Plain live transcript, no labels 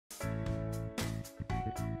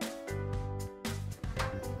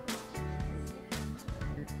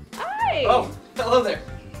Hi! Oh, hello there.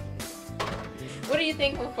 What are you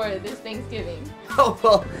thankful for this Thanksgiving? Oh,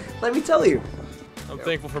 well, let me tell you. I'm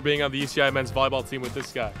thankful for being on the UCI men's volleyball team with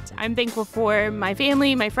this guy. I'm thankful for my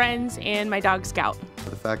family, my friends, and my dog Scout.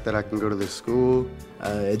 The fact that I can go to this school,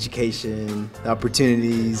 education,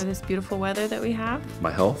 opportunities. For this beautiful weather that we have.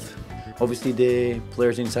 My health. Obviously the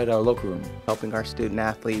players inside our locker room. Helping our student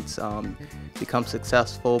athletes become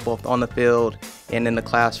successful both on the field and in the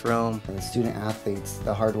classroom. The student athletes,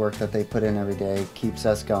 the hard work that they put in every day keeps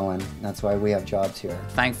us going. That's why we have jobs here.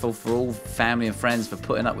 Thankful for all family and friends for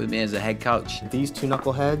putting up with me as a head coach. These two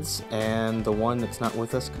knuckleheads and the one that's not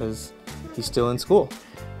with us because he's still in school.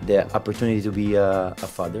 The opportunity to be a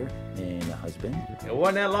father and a husband. It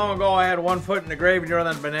wasn't that long ago I had one foot in the grave and you're on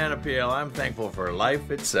that banana peel. I'm thankful for life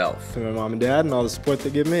itself. For my mom and dad and all the support they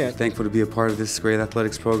give me. thankful to be a part of this great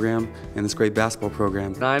athletics program and this great basketball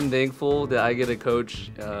program. And I'm thankful that I get to coach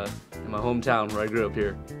in my hometown where I grew up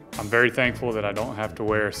here. I'm very thankful that I don't have to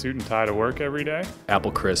wear a suit and tie to work every day.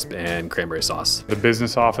 Apple crisp and cranberry sauce. The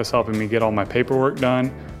business office helping me get all my paperwork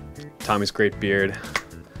done. Tommy's great beard.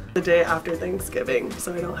 The day after Thanksgiving,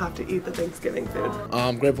 so I don't have to eat the Thanksgiving food.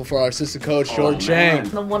 I'm grateful for our assistant coach, George Chang.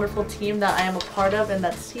 The wonderful team that I am a part of and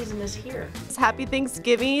that season is here. Happy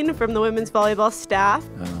Thanksgiving from the women's volleyball staff.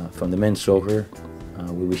 From the men's soccer,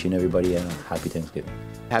 we're wishing everybody a happy Thanksgiving.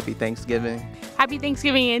 Happy Thanksgiving. Happy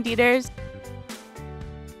Thanksgiving, Anteaters.